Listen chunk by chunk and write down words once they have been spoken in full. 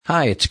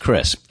Hi, it's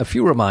Chris. A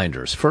few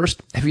reminders.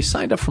 First, have you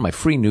signed up for my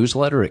free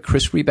newsletter at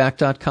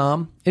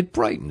chrisreback.com? It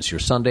brightens your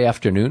Sunday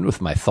afternoon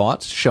with my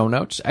thoughts, show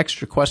notes,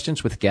 extra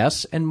questions with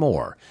guests, and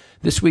more.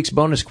 This week's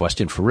bonus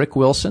question for Rick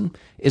Wilson: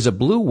 is a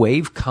blue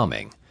wave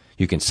coming?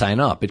 You can sign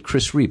up at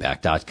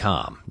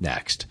chrisreback.com.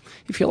 Next,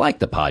 if you like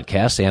the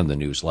podcast and the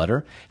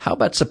newsletter, how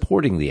about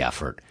supporting the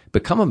effort?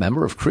 Become a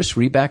member of Chris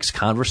Reback's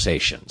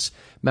Conversations.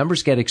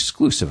 Members get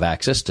exclusive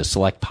access to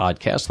select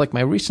podcasts like my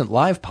recent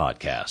live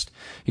podcast.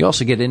 You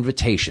also get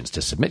invitations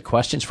to submit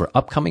questions for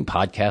upcoming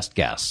podcast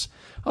guests.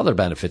 Other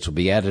benefits will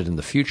be added in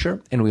the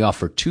future, and we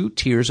offer 2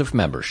 tiers of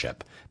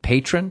membership,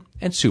 Patron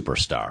and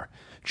Superstar.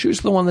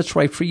 Choose the one that's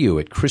right for you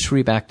at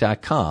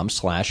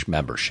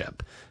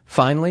chrisreback.com/membership.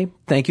 Finally,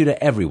 thank you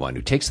to everyone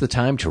who takes the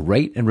time to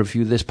rate and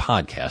review this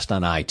podcast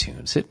on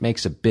iTunes. It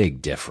makes a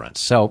big difference.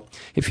 So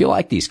if you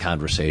like these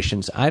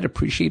conversations, I'd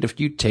appreciate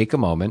if you'd take a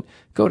moment,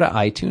 go to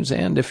iTunes,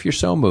 and if you're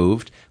so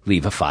moved,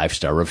 leave a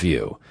 5-star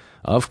review.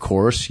 Of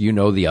course, you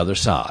know the other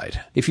side.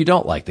 If you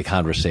don't like the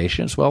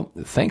conversations, well,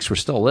 thanks for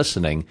still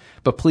listening,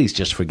 but please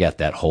just forget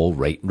that whole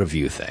rate and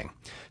review thing.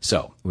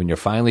 So, when you're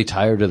finally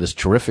tired of this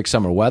terrific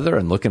summer weather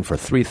and looking for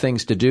 3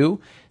 things to do,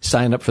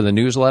 sign up for the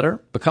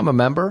newsletter, become a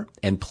member,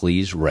 and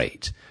please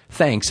rate.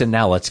 Thanks, and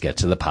now let's get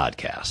to the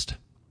podcast.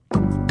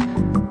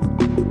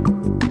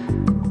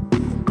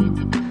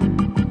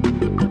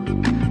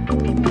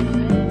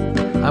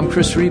 I'm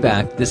Chris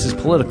Reback. This is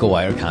Political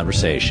Wire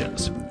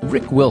Conversations.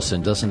 Rick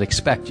Wilson doesn't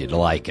expect you to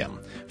like him.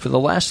 For the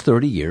last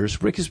 30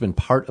 years, Rick has been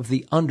part of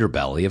the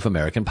underbelly of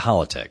American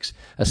politics,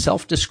 a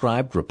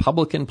self-described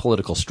Republican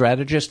political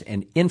strategist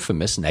and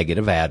infamous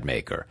negative ad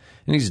maker.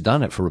 And he's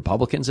done it for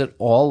Republicans at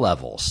all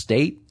levels,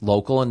 state,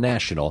 local, and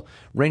national,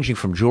 ranging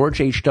from George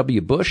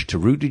H.W. Bush to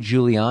Rudy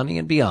Giuliani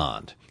and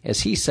beyond.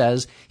 As he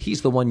says,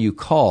 he's the one you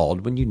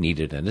called when you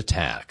needed an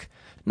attack.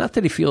 Not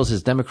that he feels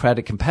his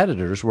Democratic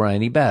competitors were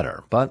any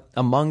better, but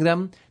among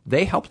them,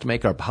 they helped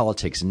make our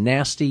politics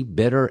nasty,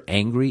 bitter,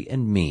 angry,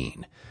 and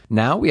mean.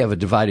 Now we have a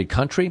divided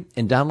country,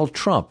 and Donald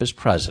Trump is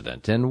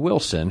president, and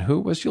Wilson,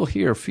 who, as you'll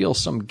hear,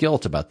 feels some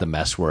guilt about the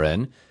mess we're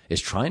in,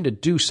 is trying to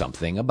do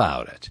something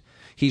about it.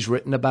 He's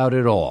written about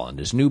it all in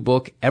his new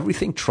book,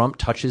 Everything Trump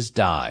Touches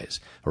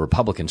Dies. A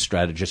Republican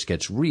strategist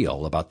gets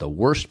real about the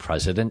worst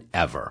president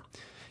ever.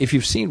 If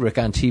you've seen Rick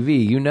on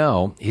TV, you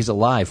know he's a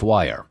live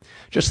wire.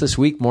 Just this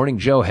week, Morning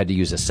Joe had to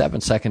use a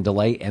 7-second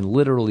delay and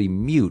literally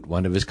mute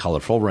one of his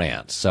colorful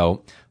rants.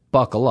 So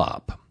buckle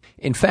up.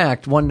 In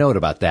fact, one note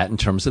about that in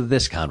terms of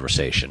this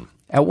conversation.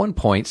 At one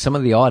point, some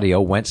of the audio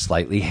went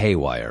slightly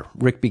haywire.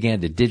 Rick began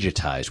to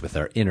digitize with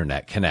our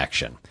internet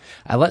connection.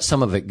 I let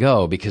some of it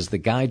go because the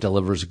guy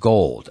delivers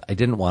gold. I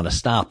didn't want to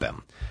stop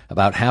him.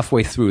 About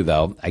halfway through,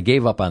 though, I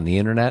gave up on the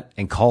internet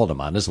and called him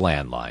on his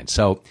landline.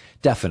 So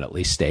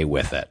definitely stay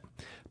with it.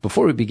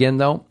 Before we begin,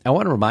 though, I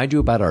want to remind you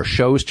about our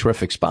show's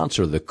terrific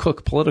sponsor, the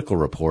Cook Political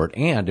Report,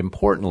 and,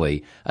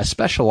 importantly, a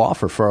special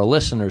offer for our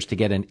listeners to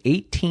get an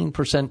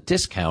 18%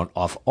 discount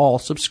off all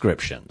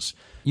subscriptions.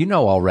 You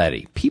know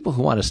already, people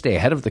who want to stay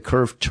ahead of the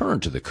curve turn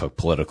to the Cook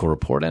Political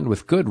Report, and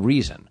with good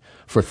reason.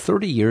 For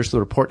 30 years, the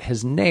report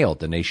has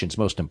nailed the nation's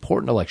most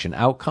important election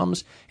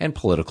outcomes and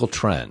political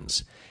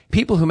trends.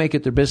 People who make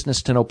it their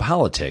business to know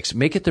politics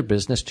make it their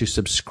business to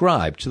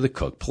subscribe to the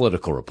Cook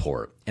Political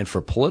Report. And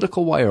for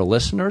Political Wire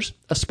listeners,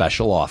 a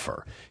special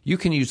offer. You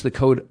can use the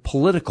code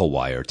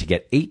PoliticalWire to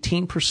get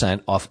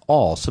 18% off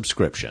all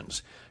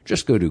subscriptions.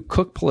 Just go to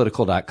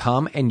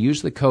cookpolitical.com and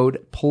use the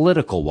code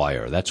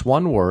PoliticalWire, that's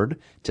one word,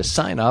 to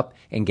sign up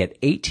and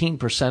get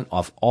 18%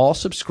 off all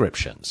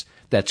subscriptions.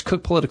 That's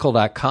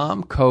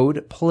cookpolitical.com,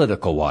 code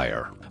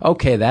PoliticalWire.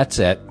 Okay, that's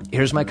it.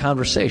 Here's my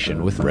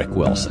conversation with Rick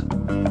Wilson.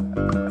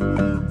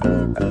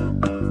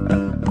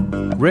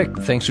 Rick,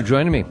 thanks for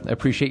joining me. I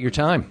appreciate your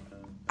time.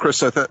 Chris,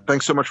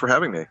 thanks so much for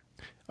having me.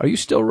 Are you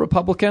still a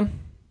Republican?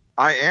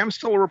 I am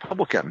still a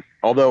Republican,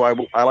 although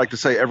I like to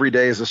say every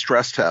day is a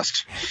stress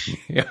test.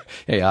 Yeah.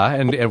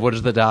 And what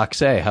does the doc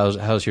say?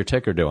 How's your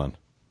ticker doing?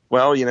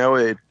 Well, you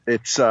know,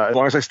 it's as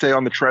long as I stay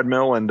on the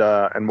treadmill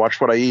and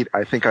watch what I eat,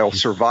 I think I'll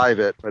survive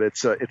it. But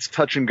it's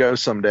touch and go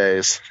some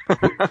days.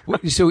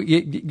 So,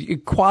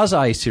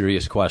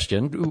 quasi-serious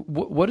question: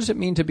 what does it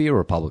mean to be a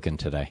Republican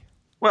today?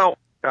 Well,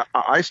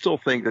 I still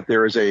think that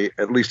there is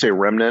at least a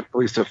remnant, at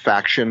least a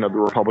faction of the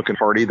Republican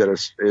Party that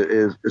is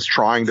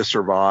trying to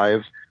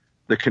survive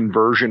the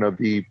conversion of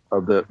the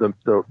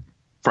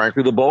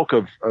frankly the bulk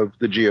of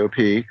the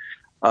GOP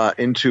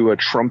into a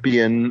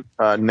Trumpian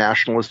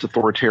nationalist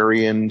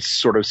authoritarian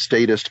sort of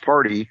statist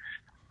party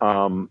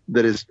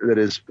that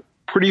is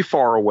pretty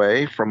far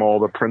away from all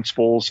the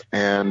principles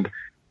and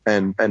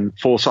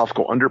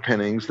philosophical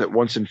underpinnings that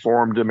once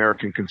informed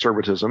American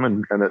conservatism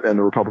and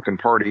the Republican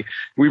Party.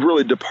 We've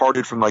really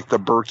departed from like the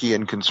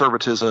Burkean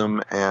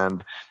conservatism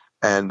and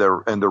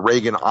the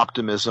Reagan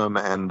optimism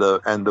and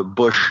the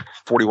Bush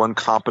 41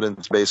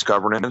 competence-based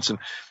governance, and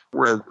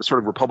we're a sort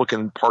of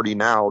Republican Party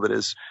now that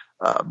is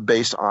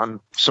based on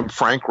some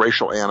frank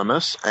racial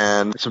animus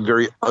and some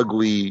very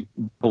ugly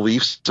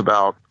beliefs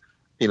about,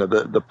 you know,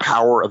 the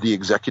power of the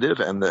executive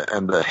and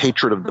the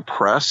hatred of the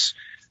press.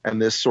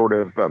 and this sort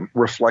of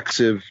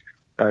reflexive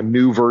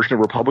new version of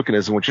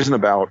republicanism, which isn't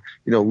about,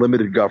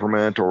 limited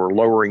government or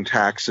lowering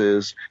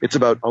taxes. It's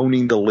about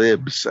owning the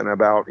libs and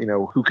about,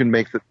 who can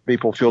make the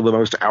people feel the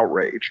most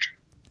outraged.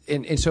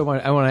 And so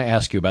I want to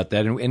ask you about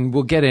that, and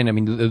we'll get in. I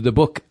mean, the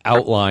book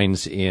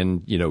outlines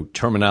in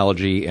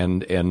terminology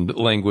and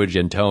language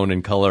and tone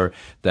and color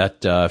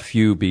that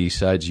few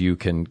besides you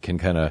can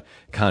kind of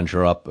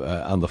conjure up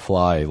on the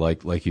fly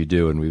like you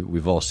do, and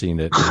we've all seen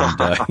it.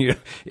 And,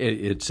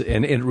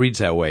 it reads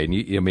that way, and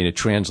it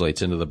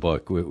translates into the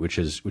book, which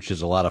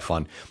is a lot of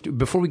fun.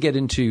 Before we get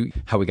into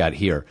how we got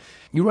here,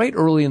 you write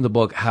early in the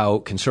book how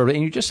conservative,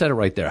 and you just said it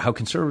right there, how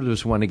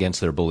conservatives went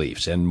against their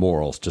beliefs and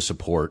morals to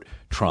support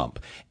Trump.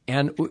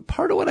 And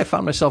part of what I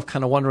found myself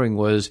kind of wondering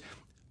was,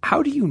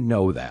 how do you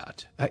know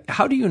that?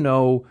 How do you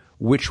know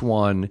which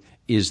one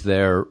is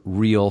their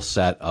real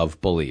set of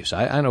beliefs?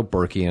 I know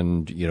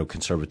Burkean,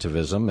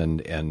 conservatism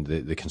and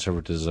the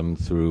conservatism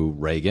through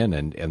Reagan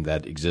and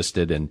that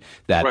existed and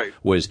that right.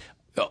 was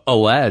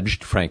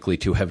alleged, frankly,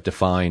 to have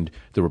defined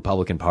the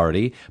Republican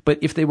Party. But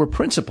if they were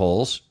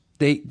principles,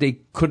 they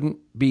couldn't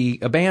be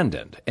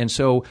abandoned. And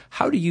so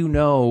how do you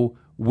know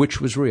which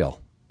was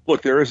real?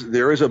 Look, there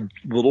is a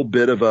little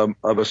bit of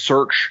a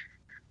search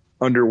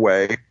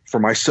underway for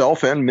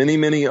myself and many,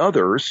 many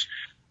others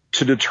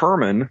to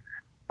determine,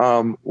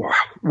 were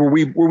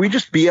we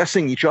just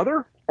BSing each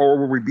other, or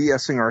were we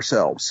BSing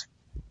ourselves?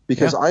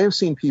 Because I have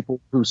seen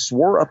people who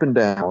swore up and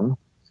down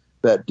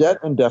that debt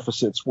and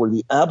deficits were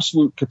the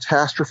absolute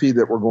catastrophe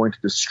that were going to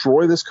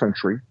destroy this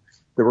country,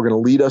 that were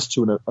going to lead us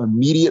to an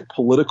immediate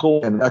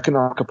political and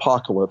economic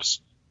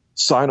apocalypse,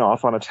 sign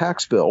off on a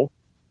tax bill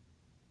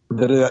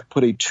that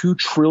put a $2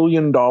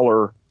 trillion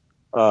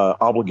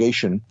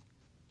obligation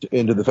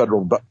into the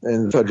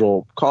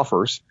federal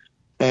coffers,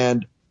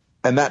 and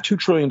that $2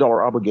 trillion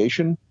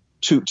obligation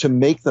to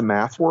make the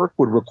math work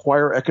would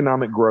require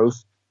economic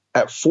growth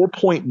at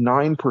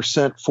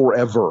 4.9%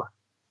 forever.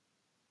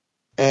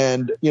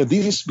 And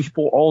these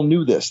people all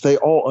knew this; they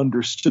all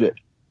understood it.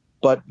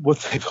 But what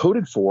they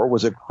voted for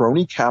was a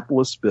crony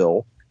capitalist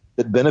bill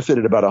that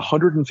benefited about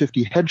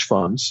 150 hedge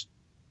funds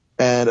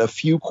and a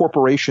few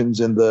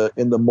corporations in the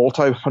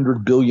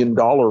multi-$100 billion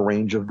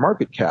range of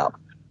market cap.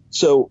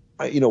 So,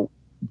 and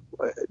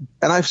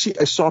I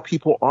saw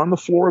people on the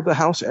floor of the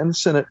House and the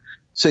Senate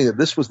saying that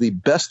this was the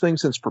best thing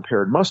since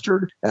prepared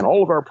mustard, and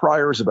all of our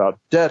priors about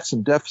debts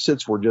and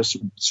deficits were just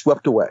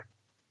swept away.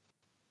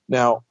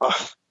 Now,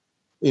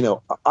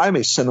 I'm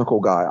a cynical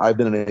guy. I've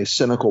been in a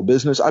cynical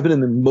business. I've been in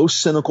the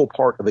most cynical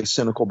part of a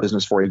cynical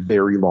business for a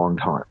very long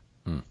time.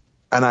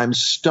 And I'm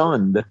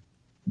stunned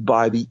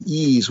by the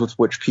ease with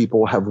which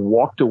people have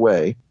walked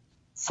away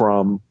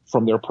from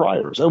their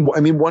priors. And I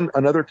mean,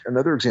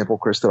 another example,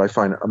 Chris, that I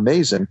find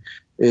amazing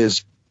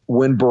is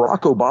when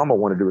Barack Obama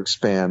wanted to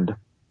expand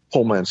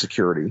Homeland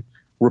Security,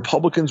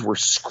 Republicans were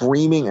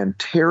screaming and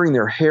tearing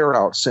their hair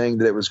out, saying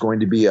that it was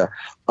going to be a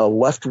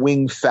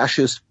left-wing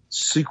fascist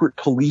secret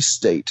police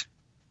state.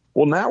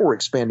 Well, now we're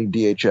expanding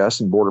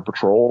DHS and Border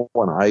Patrol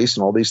and ICE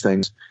and all these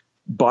things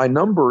by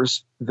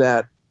numbers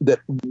that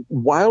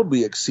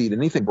wildly exceed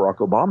anything Barack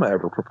Obama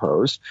ever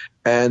proposed.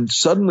 And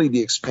suddenly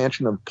the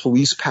expansion of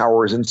police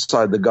powers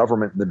inside the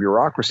government and the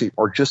bureaucracy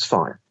are just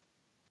fine.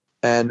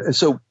 And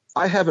so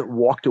I haven't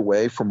walked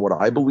away from what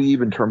I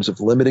believe in terms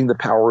of limiting the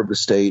power of the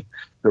state,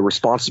 the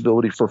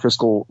responsibility for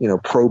fiscal,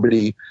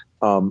 probity,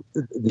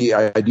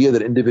 the idea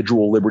that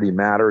individual liberty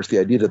matters, the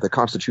idea that the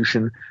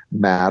Constitution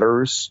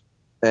matters,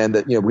 and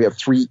that, we have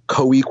three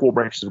co-equal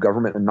branches of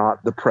government and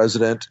not the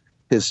president,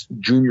 his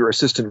junior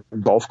assistant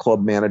golf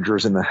club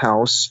managers in the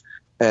House,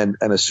 and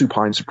a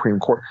supine Supreme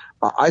Court.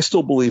 I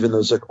still believe in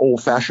those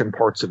old-fashioned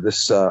parts of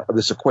this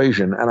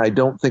equation, and I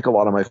don't think a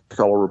lot of my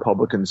fellow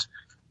Republicans,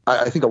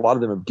 I think a lot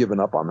of them have given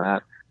up on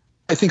that.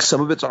 I think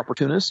some of it's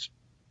opportunist.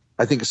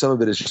 I think some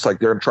of it is just like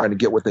they're trying to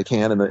get what they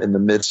can in the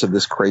midst of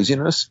this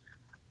craziness.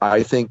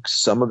 I think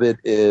some of it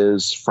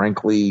is,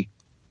 frankly,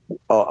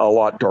 a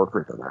lot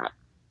darker than that,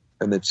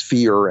 and it's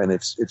fear, and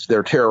it's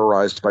they're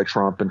terrorized by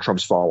Trump and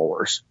Trump's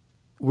followers.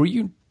 Were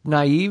you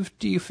naive,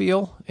 do you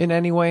feel, in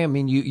any way? I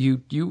mean,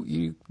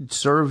 you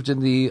served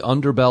in the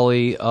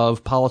underbelly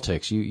of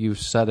politics. You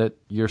said it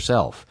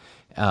yourself.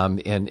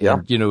 And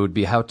it'd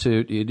be hard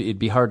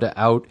to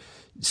out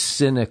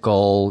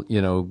cynical,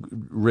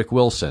 Rick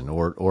Wilson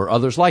or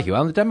others like you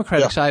on the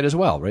Democratic side as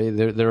well, right?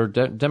 There are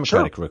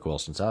Democratic Rick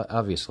Wilsons,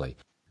 obviously.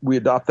 We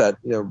adopt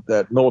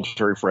that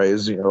military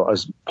phrase,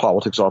 as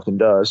politics often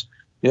does.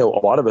 A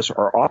lot of us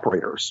are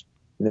operators.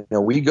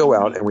 We go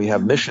out and we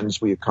have missions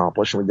we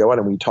accomplish, and we go out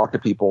and we talk to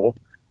people.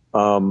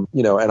 And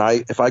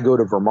if I go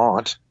to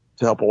Vermont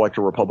to help elect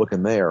a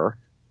Republican there,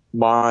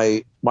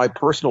 my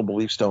personal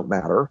beliefs don't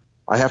matter.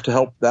 I have to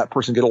help that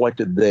person get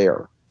elected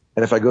there.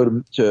 And if I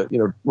go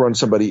to run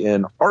somebody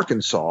in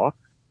Arkansas,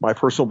 my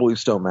personal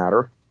beliefs don't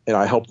matter, and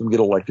I help them get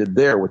elected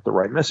there with the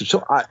right message.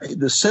 So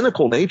the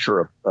cynical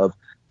nature of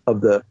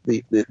the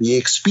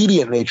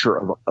expedient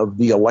nature of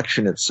the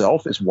election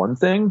itself is one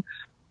thing.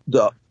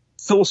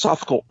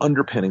 philosophical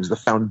underpinnings, the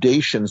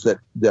foundations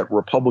that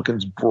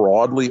Republicans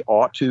broadly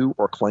ought to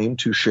or claim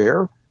to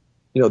share,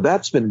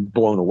 that's been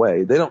blown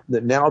away.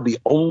 Now the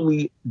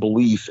only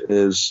belief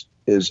is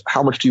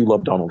how much do you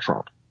love Donald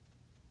Trump?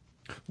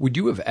 Would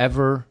you have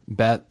ever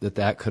bet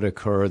that could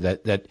occur,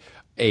 that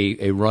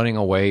a running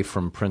away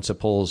from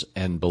principles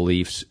and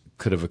beliefs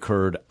could have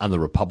occurred on the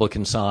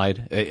Republican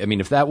side? I mean,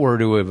 if that were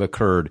to have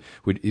occurred,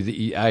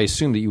 I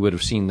assume that you would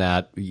have seen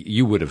that.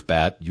 You would have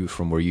bet,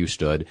 from where you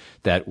stood,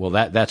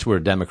 that's where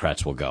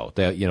Democrats will go.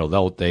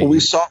 We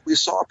saw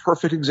a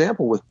perfect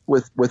example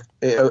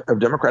of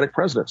Democratic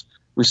presidents.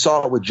 We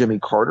saw it with Jimmy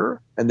Carter,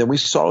 and then we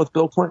saw it with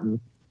Bill Clinton.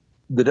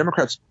 The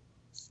Democrats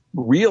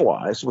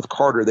realized with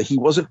Carter that he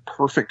wasn't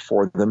perfect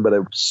for them, but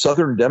a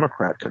Southern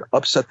Democrat could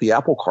upset the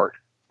apple cart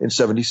in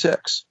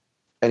 '76,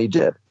 and he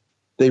did.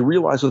 They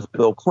realized with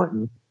Bill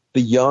Clinton, the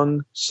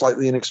young,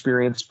 slightly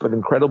inexperienced, but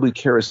incredibly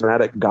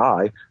charismatic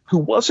guy who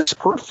wasn't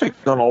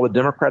perfect on all the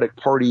Democratic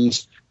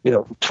Party's,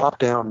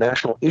 top-down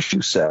national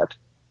issue set.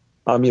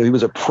 He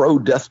was a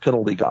pro-death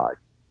penalty guy.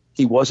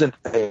 He wasn't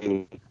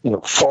a,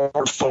 far,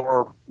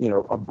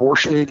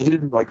 abortion. He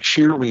didn't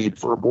cheerlead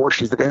for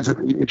abortion. He's the guy that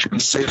it should be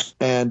safe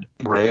and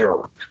rare.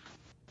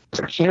 He's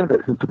a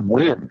candidate who could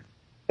win.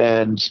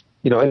 And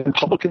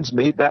Republicans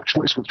made that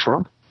choice with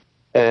Trump.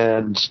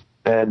 And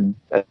they're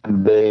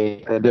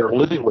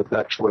living with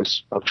that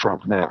choice of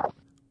Trump now.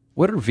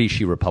 What are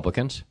Vichy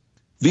Republicans?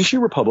 Vichy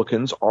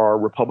Republicans are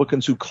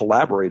Republicans who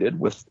collaborated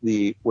with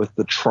the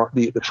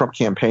Trump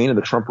campaign and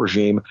the Trump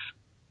regime,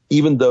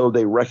 even though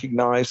they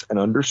recognized and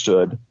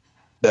understood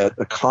that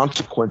the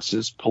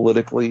consequences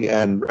politically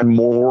and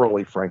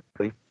morally,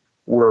 frankly,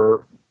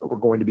 were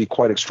going to be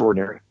quite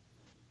extraordinary.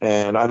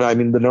 And I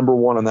mean, the number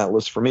one on that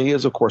list for me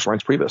is, of course,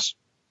 Reince Priebus,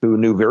 who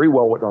knew very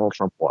well what Donald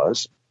Trump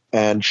was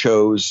and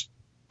chose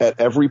at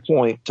every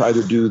point to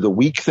either do the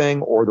weak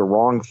thing or the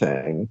wrong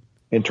thing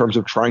in terms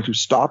of trying to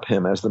stop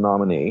him as the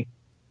nominee,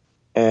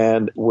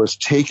 and was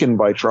taken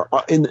by Trump.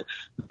 In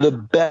the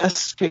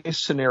best case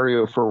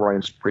scenario for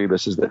Reince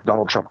Priebus is that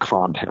Donald Trump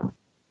conned him.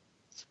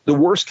 The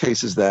worst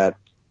case is that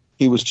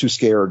he was too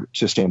scared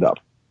to stand up.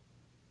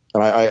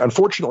 And I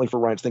unfortunately for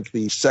Reince, think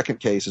the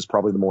second case is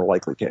probably the more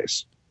likely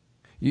case.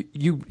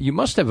 You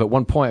must have at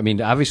one point, I mean,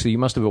 obviously you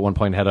must have at one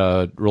point had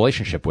a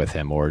relationship with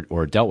him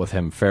or dealt with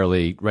him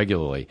fairly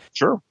regularly.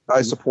 Sure.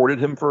 I supported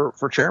him for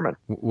chairman.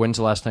 When's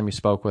the last time you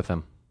spoke with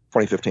him?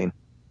 2015.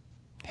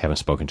 Haven't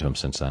spoken to him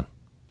since then.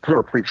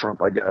 Or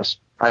pre-Trump, I guess.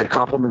 I had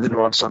complimented him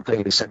on something,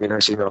 and he sent me a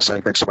nice email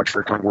saying, thanks so much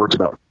for your kind words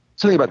about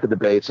something about the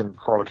debates in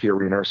Carnegie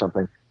Arena or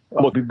something.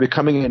 Look,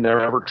 becoming a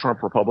never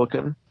Trump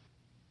Republican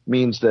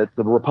means that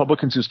the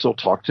Republicans who still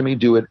talk to me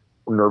do it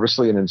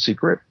nervously and in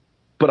secret.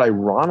 But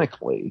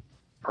ironically,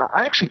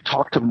 I actually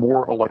talk to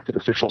more elected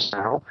officials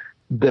now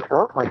that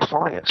aren't my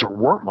clients or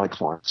weren't my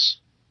clients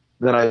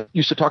than I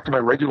used to talk to my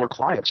regular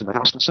clients in the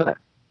House and Senate.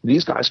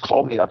 These guys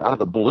call me up out of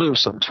the blue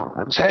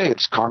sometimes. Hey,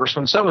 it's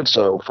Congressman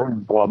so-and-so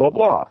from blah, blah,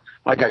 blah.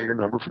 I got your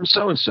number from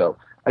so-and-so.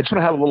 I just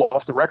want to have a little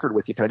off the record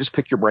with you. Can I just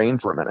pick your brain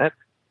for a minute?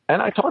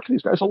 And I talk to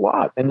these guys a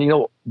lot. And,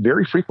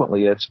 very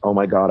frequently it's, oh,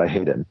 my God, I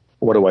hate him.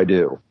 What do I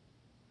do?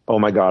 Oh,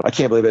 my God, I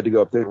can't believe I had to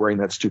go up there wearing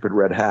that stupid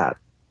red hat.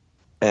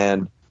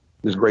 And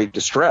there's great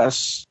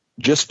distress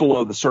just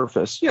below the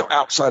surface,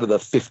 outside of the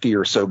 50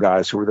 or so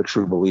guys who are the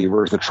true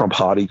believers, the Trump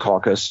hottie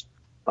caucus.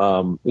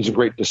 There's a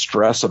great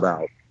distress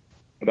about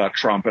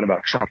Trump and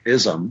about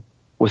Trumpism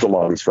with a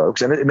lot of these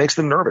folks, and it makes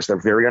them nervous. They're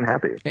very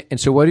unhappy. And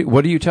so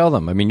what do you tell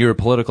them? I mean, you're a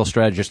political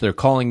strategist. They're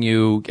calling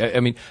you, I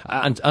mean,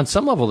 on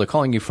some level, they're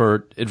calling you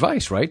for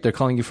advice, right? They're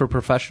calling you for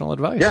professional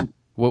advice. Yeah.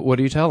 What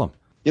do you tell them?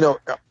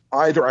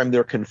 Either I'm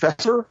their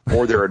confessor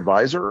or their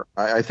advisor.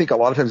 I think a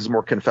lot of times it's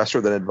more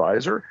confessor than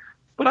advisor.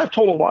 But I've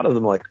told a lot of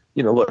them, look,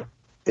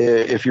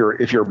 if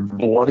your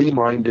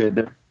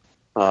bloody-minded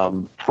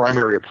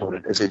primary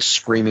opponent is a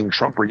screaming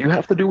Trumper, you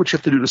have to do what you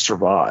have to do to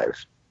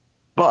survive.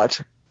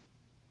 But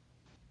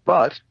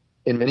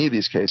in many of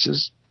these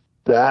cases,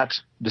 that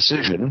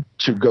decision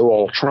to go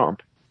all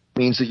Trump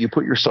means that you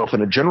put yourself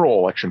in a general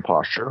election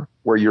posture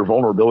where your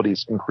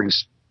vulnerabilities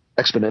increase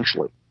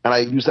exponentially. And I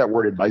use that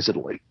word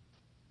advisedly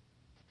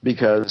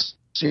because,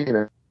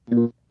 you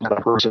had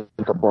a person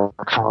like a Barr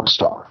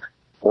Comstock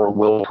or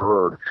Will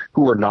Hurd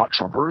who are not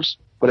Trumpers,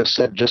 but have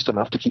said just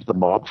enough to keep the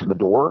mob from the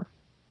door,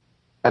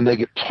 and they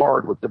get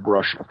tarred with the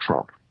brush of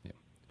Trump,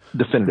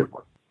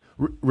 definitively.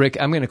 Rick,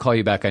 I'm going to call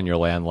you back on your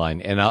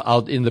landline, and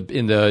I'll in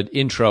the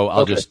intro,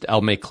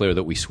 I'll make clear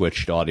that we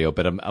switched audio,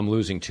 but I'm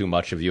losing too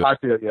much of you. I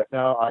feel you.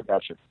 No, I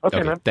got you.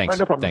 Okay, man. Thanks.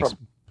 No problem, Thanks.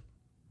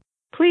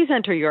 Please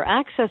enter your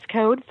access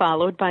code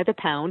followed by the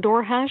pound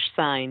or hash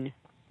sign.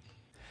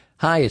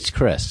 Hi, it's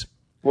Chris.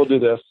 We'll do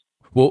this.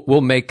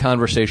 We'll make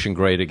conversation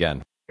great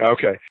again.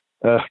 Okay.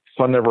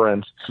 Fun never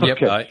ends. Yep,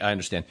 Okay. I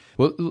understand.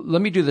 Well,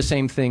 let me do the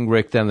same thing,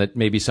 Rick, then that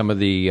maybe some of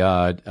the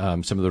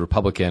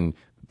Republican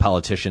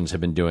politicians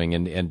have been doing,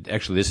 and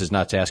actually this is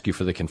not to ask you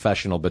for the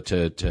confessional, but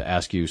to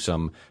ask you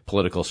some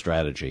political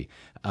strategy.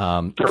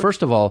 Sure.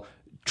 First of all,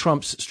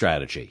 Trump's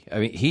strategy. I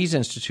mean, he's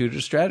instituted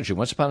a strategy.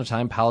 Once upon a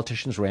time,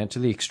 politicians ran to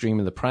the extreme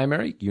in the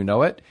primary. You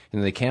know it.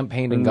 And they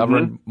campaigned and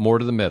governed more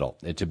to the middle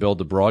to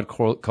build a broad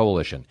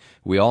coalition.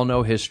 We all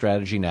know his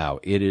strategy now.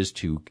 It is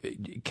to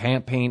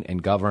campaign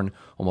and govern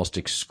almost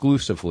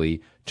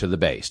exclusively to the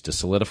base, to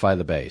solidify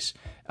the base.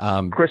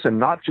 Chris, and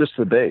not just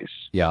the base.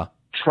 Yeah.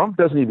 Trump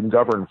doesn't even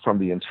govern from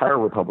the entire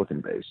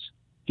Republican base.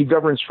 He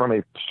governs from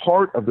a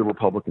part of the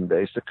Republican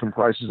base that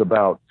comprises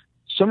about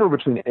somewhere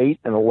between 8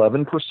 and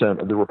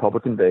 11% of the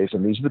Republican base.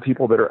 And these are the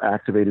people that are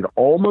activated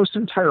almost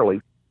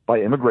entirely by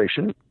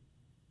immigration,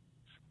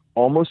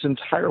 almost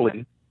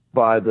entirely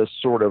by the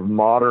sort of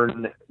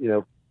modern,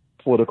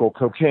 political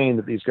cocaine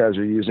that these guys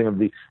are using, of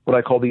the what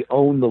I call the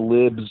own the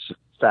libs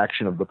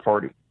faction of the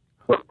party.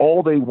 But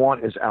all they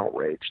want is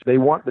outrage. They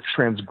want the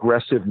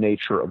transgressive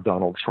nature of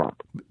Donald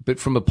Trump. But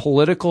from a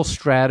political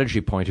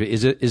strategy point of view,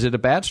 is it a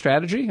bad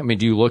strategy? I mean,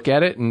 do you look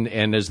at it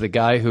and as the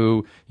guy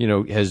who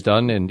has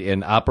done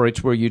and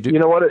operates where you do? You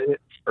know what?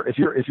 If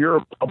you're a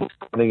Republican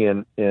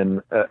running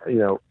in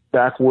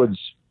backwoods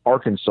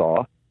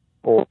Arkansas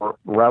or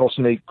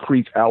Rattlesnake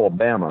Creek,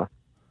 Alabama,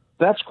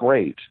 that's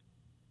great.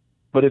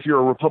 But if you're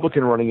a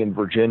Republican running in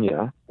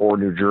Virginia or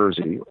New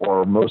Jersey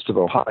or most of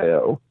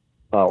Ohio,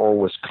 or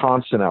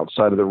Wisconsin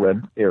outside of the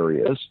red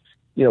areas,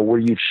 where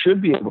you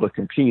should be able to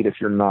compete if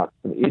you're not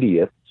an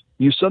idiot,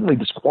 you suddenly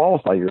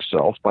disqualify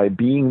yourself by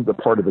being the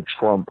part of the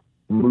Trump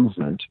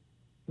movement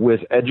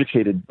with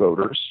educated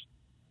voters,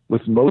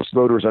 with most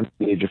voters under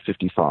the age of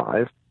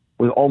 55,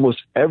 with almost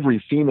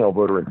every female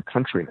voter in the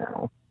country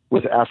now,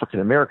 with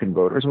African-American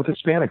voters, and with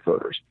Hispanic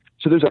voters.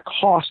 So there's a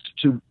cost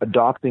to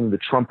adopting the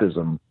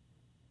Trumpism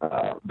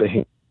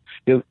behavior.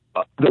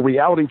 The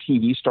reality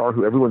TV star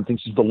who everyone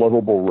thinks is the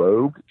lovable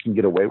rogue can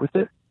get away with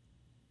it.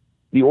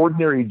 The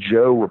ordinary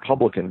Joe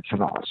Republican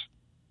cannot.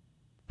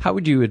 How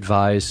would you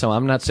advise? So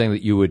I'm not saying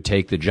that you would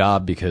take the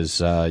job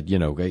because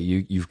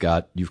you've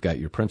got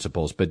your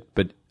principles, but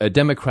a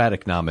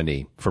Democratic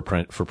nominee for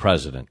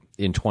president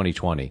in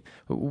 2020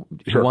 who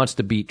wants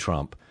to beat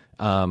Trump.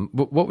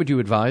 What would you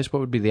advise? What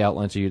would be the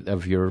outlines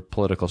of your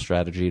political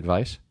strategy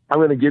advice? I'm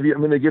going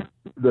to give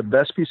the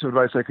best piece of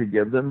advice I could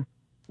give them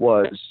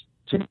was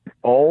take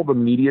all the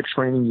media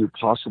training you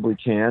possibly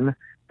can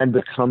and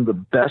become the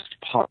best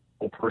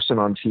possible person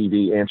on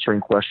TV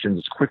answering questions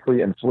as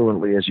quickly and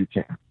fluently as you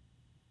can.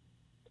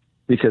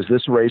 Because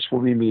this race will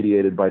be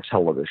mediated by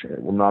television.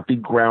 It will not be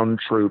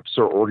ground troops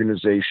or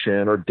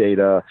organization or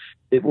data.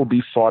 It will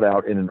be fought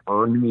out in an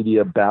earned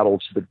media battle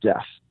to the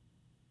death.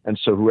 And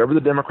so whoever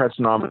the Democrats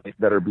nominate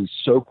better be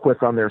so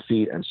quick on their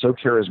feet and so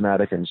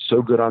charismatic and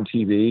so good on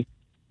TV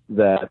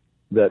that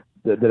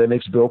it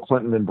makes Bill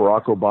Clinton and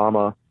Barack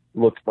Obama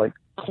look like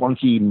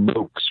clunky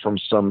mooks from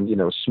some,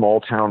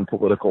 small town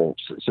political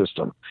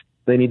system.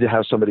 They need to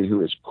have somebody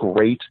who is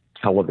great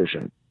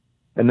television.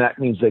 And that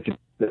means they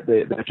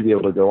have to be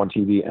able to go on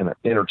TV and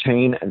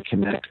entertain and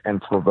connect and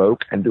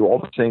provoke and do all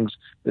the things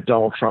that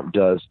Donald Trump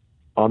does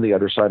on the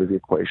other side of the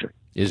equation.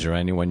 Is there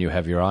anyone you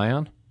have your eye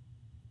on?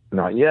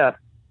 Not yet.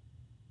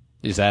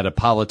 Is that a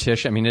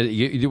politician? I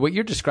mean, what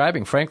you're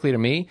describing, frankly, to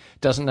me,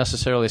 doesn't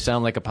necessarily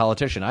sound like a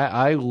politician.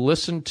 I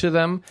listened to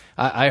them.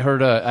 I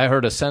heard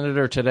a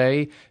senator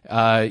today,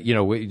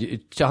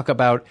 talk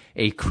about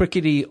a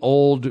crickety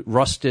old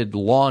rusted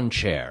lawn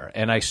chair,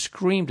 and I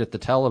screamed at the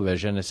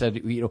television and said,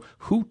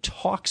 who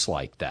talks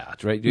like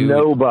that? Right?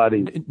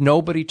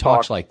 Nobody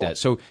talks like that.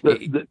 So,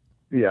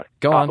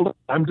 go on.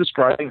 I'm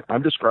describing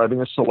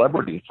a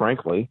celebrity,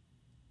 frankly,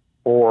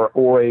 or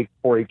a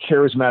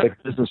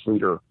charismatic business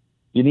leader.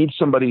 You need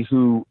somebody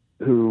who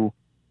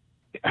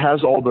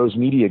has all those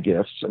media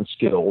gifts and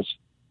skills,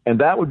 and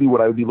that would be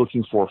what I would be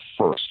looking for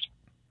first.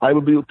 I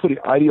would be putting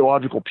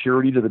ideological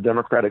purity to the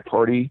Democratic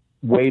Party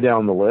way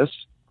down the list.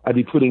 I'd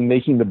be putting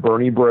making the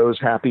Bernie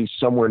bros happy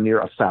somewhere near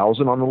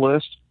 1,000 on the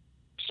list.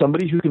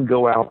 Somebody who can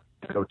go out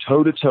and go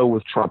toe-to-toe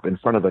with Trump in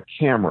front of a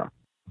camera.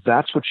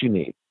 That's what you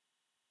need.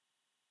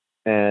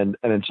 And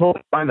until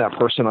I find that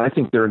person, I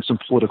think they're in some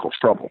political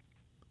trouble.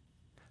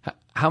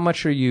 How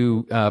much are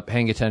you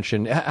paying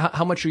attention?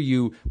 How much are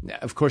you,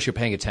 of course you're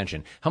paying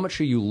attention, how much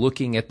are you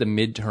looking at the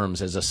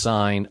midterms as a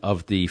sign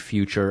of the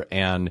future?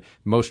 And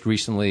most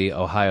recently,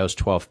 Ohio's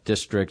 12th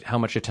district, how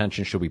much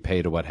attention should we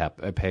pay to what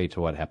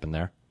happened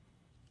there?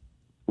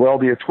 Well,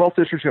 the 12th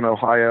district in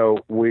Ohio,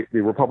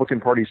 the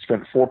Republican Party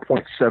spent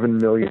 $4.7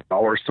 million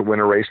to win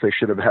a race. They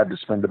should have had to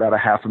spend about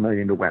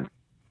 $500,000 to win.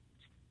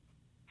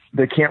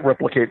 They can't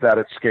replicate that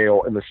at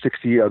scale in the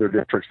 60 other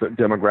districts that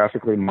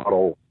demographically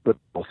model the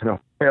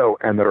Ohio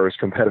and that are as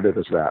competitive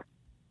as that.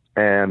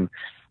 And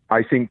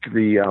I think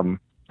the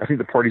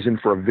party's in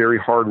for a very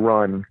hard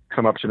run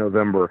come up to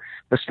November,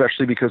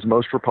 especially because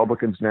most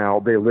Republicans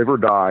now, they live or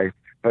die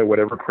by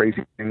whatever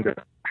crazy thing that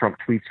Trump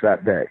tweets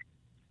that day.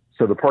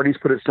 So the party's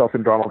put itself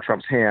in Donald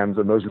Trump's hands,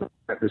 and those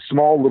are the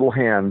small little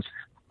hands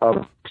of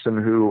a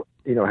person who,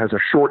 has a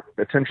short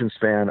attention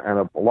span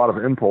and a lot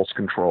of impulse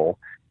control.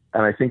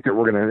 And I think that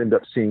we're going to end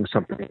up seeing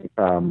something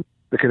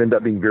that could end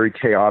up being very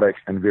chaotic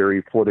and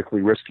very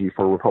politically risky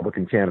for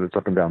Republican candidates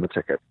up and down the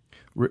ticket.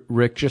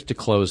 Rick, just to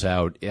close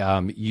out,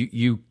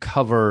 you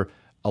cover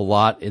a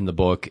lot in the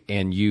book,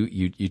 and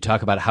you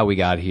talk about how we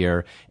got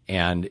here,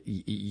 and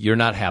you're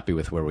not happy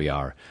with where we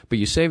are. But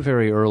you say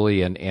very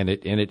early, and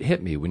it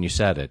hit me when you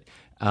said it.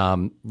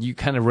 You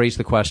kind of raised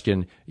the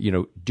question,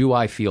 do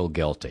I feel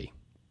guilty?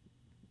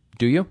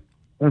 Do you?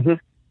 Mm-hmm.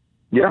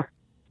 Yeah.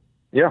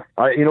 Yeah.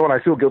 I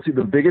feel guilty.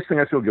 The biggest thing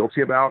I feel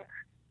guilty about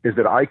is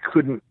that I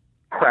couldn't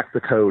crack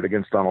the code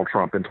against Donald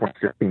Trump in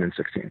 2015 and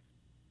 16.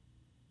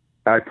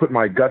 I put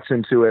my guts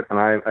into it,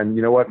 and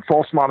you know what?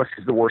 False modesty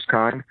is the worst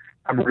kind.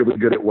 I'm really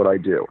good at what I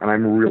do, and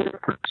I'm really a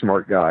pretty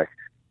smart guy.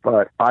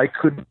 But I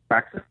couldn't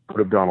crack the code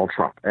of Donald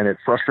Trump, and it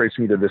frustrates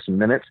me to this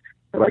minute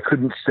that I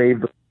couldn't save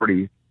the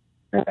party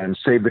and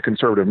save the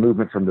conservative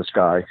movement from this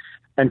guy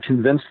and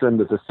convince them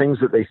that the things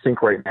that they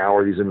think right now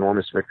are these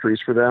enormous victories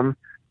for them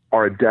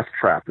are a death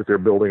trap that they're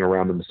building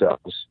around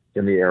themselves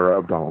in the era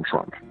of Donald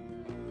Trump.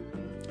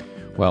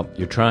 Well,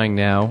 you're trying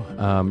now.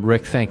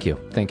 Rick, thank you.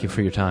 Thank you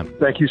for your time.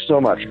 Thank you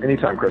so much.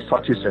 Anytime, Chris.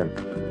 Talk to you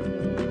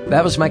soon.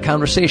 That was my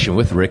conversation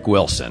with Rick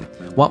Wilson.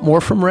 Want more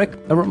from Rick?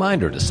 A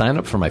reminder to sign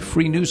up for my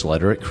free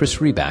newsletter at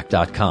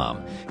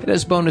chrisreback.com. It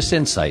has bonus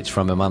insights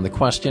from him on the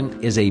question,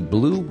 is a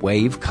blue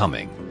wave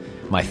coming?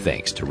 My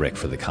thanks to Rick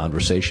for the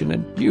conversation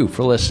and you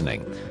for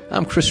listening.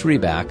 I'm Chris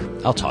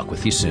Reback. I'll talk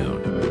with you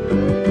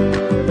soon.